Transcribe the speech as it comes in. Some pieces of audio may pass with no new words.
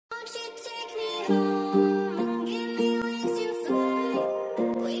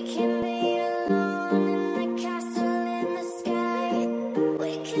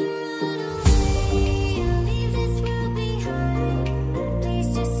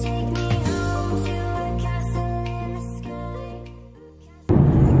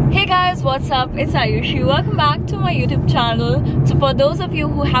What's up, it's Ayushi. Welcome back to my YouTube channel. So for those of you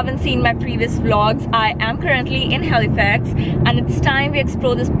who haven't seen my previous vlogs, I am currently in Halifax and it's time we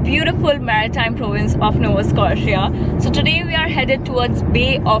explore this beautiful maritime province of Nova Scotia. So today we are headed towards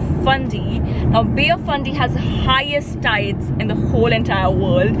Bay of Fundy. Now Bay of Fundy has the highest tides in the whole entire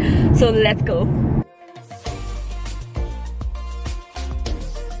world. So let's go.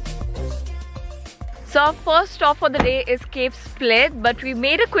 So our first stop for the day is Cape Split, but we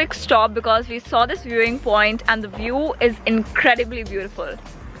made a quick stop because we saw this viewing point and the view is incredibly beautiful.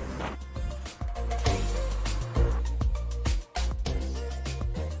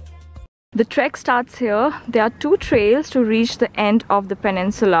 The trek starts here. There are two trails to reach the end of the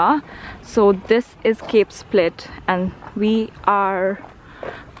peninsula. So this is Cape Split and we are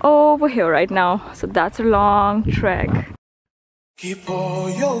over here right now. So that's a long trek. Keep all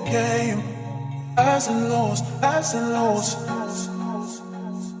your game. Highs and lows, highs and lows.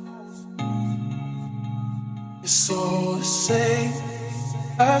 It's all the same.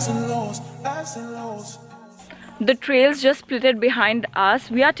 Highs and lows, highs and lows. The trails just split it behind us.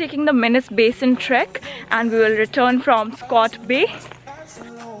 We are taking the Minas Basin trek and we will return from Scott Bay.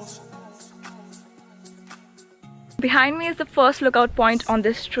 Behind me is the first lookout point on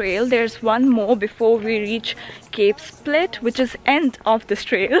this trail. There's one more before we reach Cape Split, which is end of this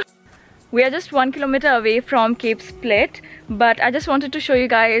trail. We are just 1 kilometer away from Cape Split, but I just wanted to show you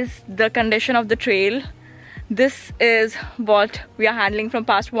guys the condition of the trail. This is what we are handling from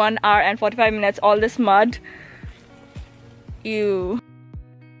past 1 hour and 45 minutes, all this mud. Ew.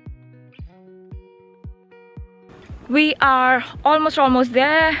 We are almost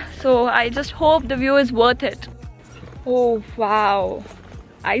there, so I just hope the view is worth it. Oh wow,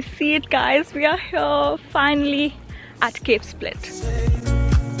 I see it guys, we are here finally at Cape Split.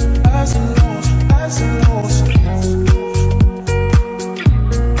 Highs and lows, highs and lows.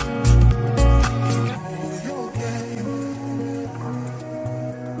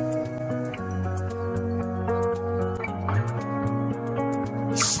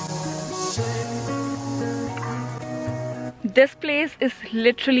 This place is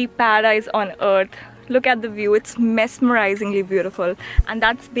literally paradise on earth. Look at the view, it's mesmerizingly beautiful. And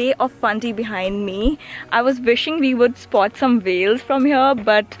that's Bay of Fundy behind me. I was wishing we would spot some whales from here,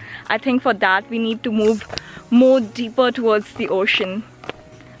 but I think for that we need to move more deeper towards the ocean.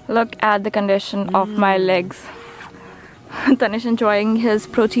 Look at the condition of my legs. Tanish enjoying his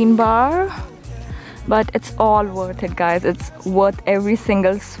protein bar. But it's all worth it guys, it's worth every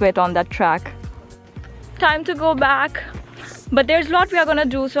single sweat on that track. Time to go back. But there's a lot we are gonna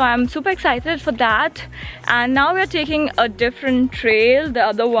do, so I'm super excited for that. And now we're taking a different trail, the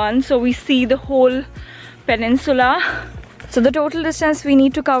other one, so we see the whole peninsula. So the total distance we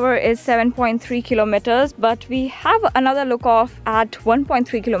need to cover is 7.3 kilometers, but we have another look off at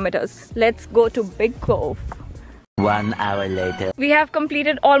 1.3 kilometers. Let's go to Big Cove. 1 hour later. We have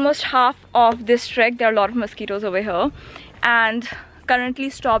completed almost half of this trek. There are a lot of mosquitoes over here. And currently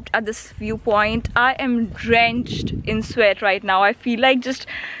stopped at this viewpoint. I am drenched in sweat right now. I feel like just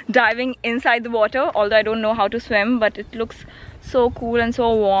diving inside the water, although I don't know how to swim, but it looks so cool and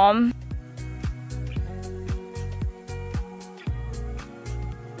so warm.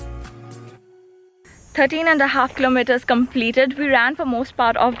 "13.5 kilometers completed. We ran for most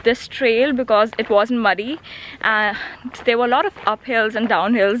part of this trail because it wasn't muddy and there were a lot of uphills and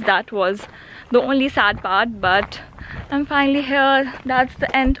downhills. That was the only sad part, but I'm finally here. That's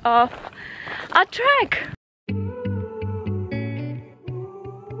the end of our trek.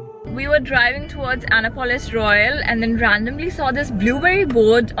 We were driving towards Annapolis Royal and then randomly saw this blueberry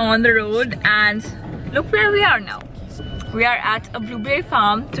board on the road and look where we are now. We are at a blueberry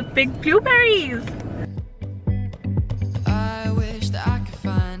farm to pick blueberries. I wish that I could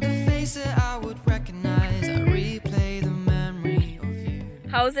find a face that I would recognize. I replay the memory of you.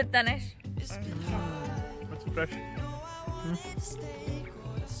 How's it, Tanish? That's fresh.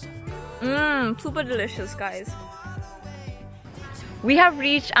 Super delicious, guys. We have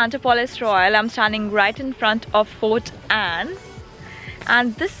reached Annapolis Royal. I'm standing right in front of Fort Anne.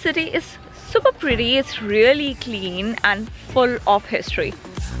 And this city is super pretty. It's really clean and full of history.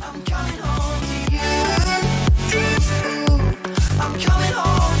 I'm coming home to you. I'm coming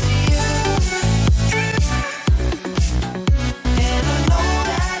home to you. And I know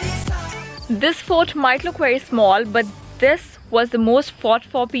that it's time. This fort might look very small, but this was the most fought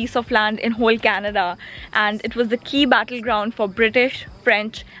for piece of land in whole Canada, and it was the key battleground for British,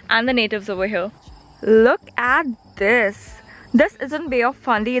 French and the natives over here. Look at this. This isn't Bay of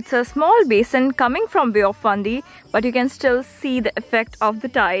Fundy, it's a small basin coming from Bay of Fundy, but you can still see the effect of the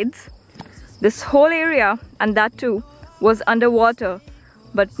tides. This whole area, and that too, was underwater,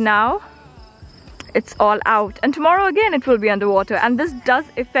 but now it's all out, and tomorrow again it will be underwater, and this does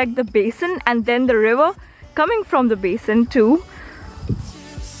affect the basin and then the river coming from the basin too.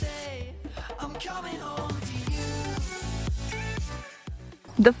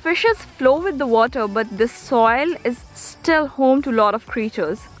 The fishes flow with the water, but this soil is still home to a lot of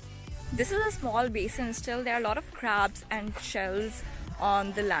creatures. This is a small basin, still there are a lot of crabs and shells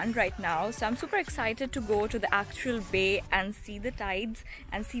on the land right now, so I'm super excited to go to the actual bay and see the tides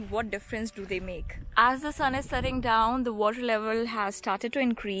and see what difference do they make. As the sun is setting down, the water level has started to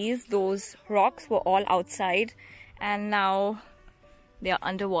increase. Those rocks were all outside and now they are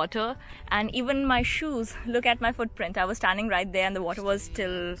underwater, and even my shoes, look at my footprint. I was standing right there and the water was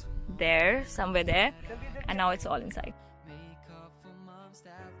still there, somewhere there, and now it's all inside.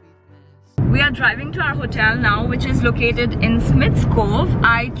 We are driving to our hotel now, which is located in Smith's Cove.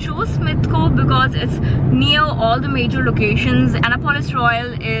 I chose Smith's Cove because it's near all the major locations. Annapolis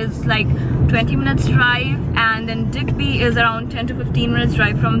Royal is like 20 minutes drive, and then Digby is around 10 to 15 minutes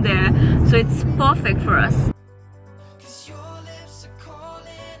drive from there. So it's perfect for us.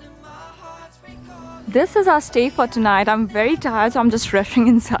 This is our stay for tonight. I'm very tired, so I'm just rushing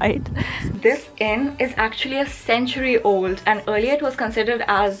inside. This inn is actually a century old, and earlier it was considered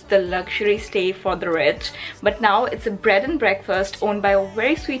as the luxury stay for the rich, but now it's a bread and breakfast owned by a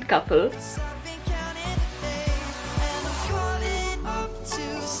very sweet couple.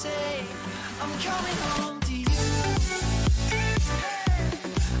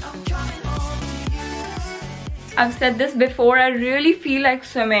 I've said this before, I really feel like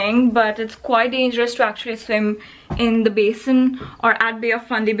swimming, but it's quite dangerous to actually swim in the basin or at Bay of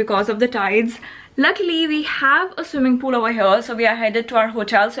Fundy because of the tides. Luckily, we have a swimming pool over here, so we are headed to our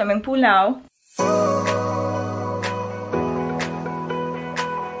hotel swimming pool now.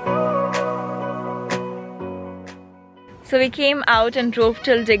 So we came out and drove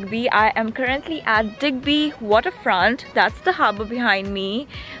till Digby. I am currently at Digby waterfront. That's the harbour behind me,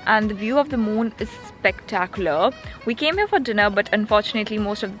 and the view of the moon is spectacular. We came here for dinner, but unfortunately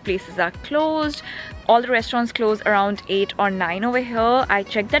most of the places are closed. All the restaurants close around 8 or 9 over here. I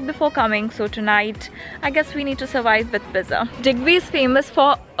checked that before coming, so tonight I guess we need to survive with pizza. Digby is famous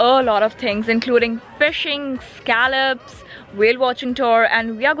for a lot of things, including fishing, scallops, whale watching tour,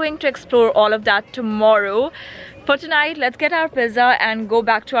 and we are going to explore all of that tomorrow. For tonight, let's get our pizza and go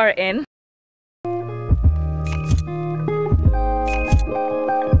back to our inn.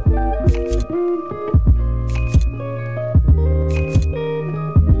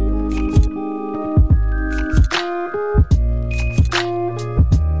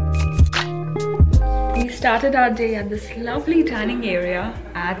 We started our day at this lovely dining area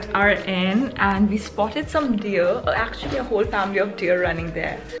at our inn, and we spotted some deer, actually a whole family of deer running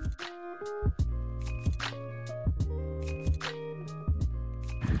there.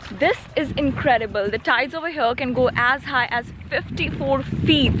 This is incredible. The tides over here can go as high as 54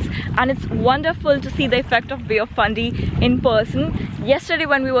 feet, and it's wonderful to see the effect of Bay of Fundy in person. Yesterday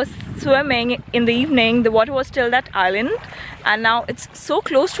when we were swimming in the evening, the water was still that island, and now it's so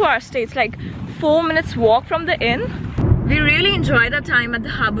close to our stay. It's like 4 minutes walk from the inn. We really enjoyed our time at the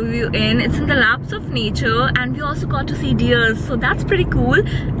Harborview Inn. It's in the laps of nature, and we also got to see deer, so that's pretty cool.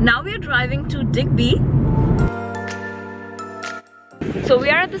 Now we are driving to Digby. So we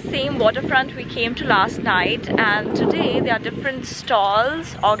are at the same waterfront we came to last night, and today there are different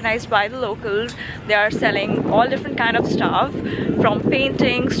stalls organized by the locals. They are selling all different kind of stuff, from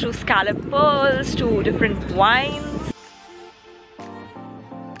paintings to scallop pearls to different wines.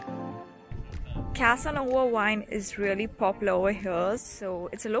 Casanova wine is really popular over here, so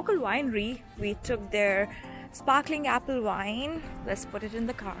it's a local winery. We took their sparkling apple wine. Let's put it in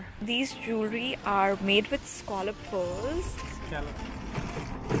the car. These jewelry are made with scallop pearls.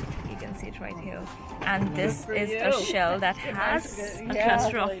 You can see it right here, and this is a shell that has a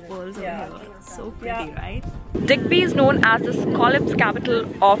cluster of pearls over here. So pretty, right? Digby is known as the scallops capital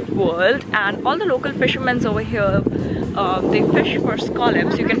of the world, and all the local fishermen over here, they fish for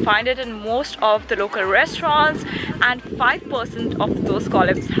scallops. You can find it in most of the local restaurants, and 5% of those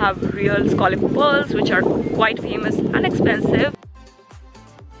scallops have real scallop pearls, which are quite famous and expensive.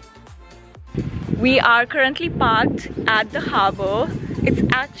 We are currently parked at the harbour. It's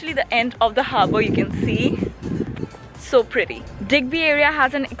actually the end of the harbour, you can see. So pretty. Digby area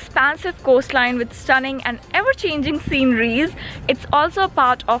has an expansive coastline with stunning and ever-changing sceneries. It's also a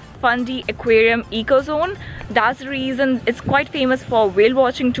part of Fundy Aquarium Ecozone. That's the reason it's quite famous for whale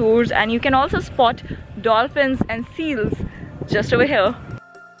watching tours, and you can also spot dolphins and seals just over here.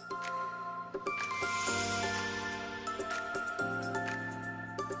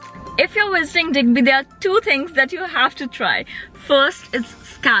 If you're visiting Digby, there are two things that you have to try. First, it's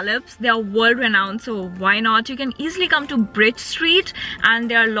scallops. They are world renowned, so why not? You can easily come to Bridge Street and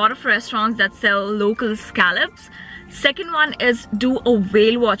there are a lot of restaurants that sell local scallops. Second one is do a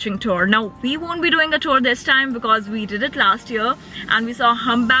whale watching tour. Now we won't be doing a tour this time because we did it last year and we saw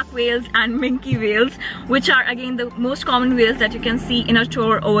humpback whales and minke whales, which are again the most common whales that you can see in a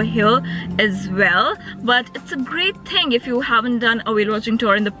tour over here as well. But it's a great thing if you haven't done a whale watching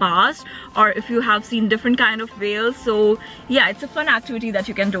tour in the past, or if you have seen different kind of whales. So yeah, it's a fun activity that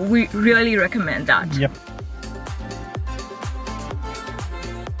you can do. We really recommend that. Yep.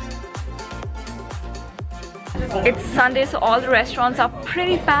 It's Sunday, so all the restaurants are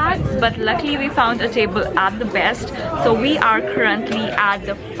pretty packed, but luckily we found a table at the best. So we are currently at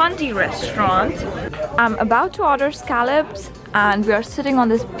the Fundy restaurant. I'm about to order scallops and we are sitting on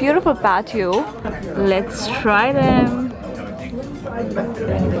this beautiful patio. Let's try them.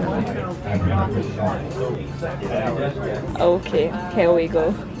 Okay, here we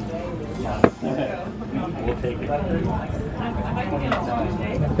go.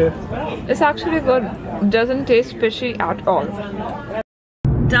 It's actually good. Doesn't taste fishy at all.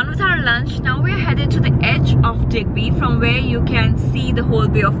 Done with our lunch. Now we're headed to the edge of Digby, from where you can see the whole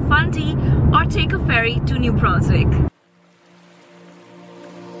Bay of Fundy or take a ferry to New Brunswick.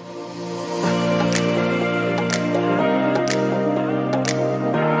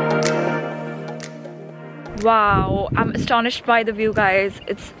 Wow, I'm astonished by the view, guys.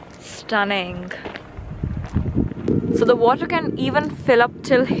 It's stunning. So the water can even fill up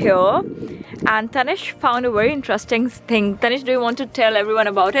till here. And Tanish found a very interesting thing. Tanish, do you want to tell everyone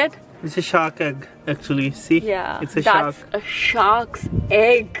about it? It's a shark egg, actually. See? Yeah, it's a shark. That's a shark's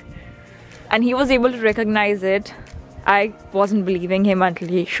egg. And he was able to recognize it. I wasn't believing him until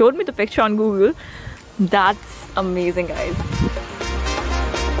he showed me the picture on Google. That's amazing, guys.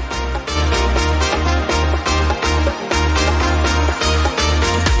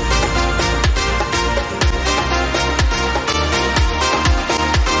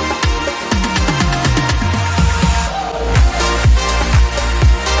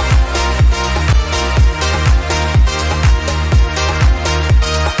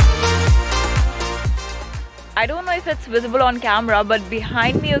 I don't know if it's visible on camera, but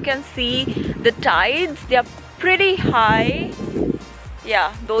behind me you can see the tides. They are pretty high.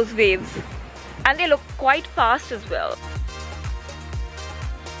 Yeah, those waves. And they look quite fast as well.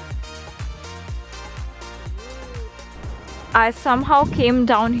 I somehow came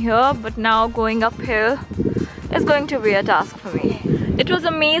down here, but now going up here is going to be a task for me. It was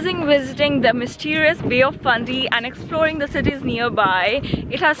amazing visiting the mysterious Bay of Fundy and exploring the cities nearby.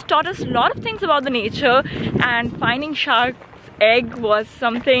 It has taught us a lot of things about the nature, and finding shark's egg was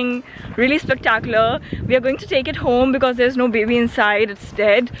something really spectacular. We are going to take it home because there's no baby inside. It's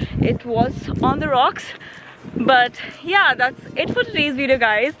dead. It was on the rocks. But yeah, that's it for today's video,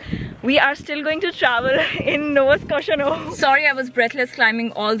 guys. We are still going to travel in Nova Scotia now. Sorry, I was breathless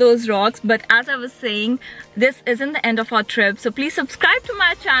climbing all those rocks, but as I was saying, this isn't the end of our trip. So please subscribe to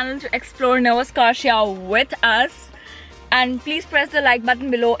my channel to explore Nova Scotia with us. And please press the like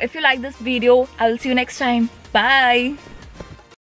button below if you like this video. I will see you next time. Bye.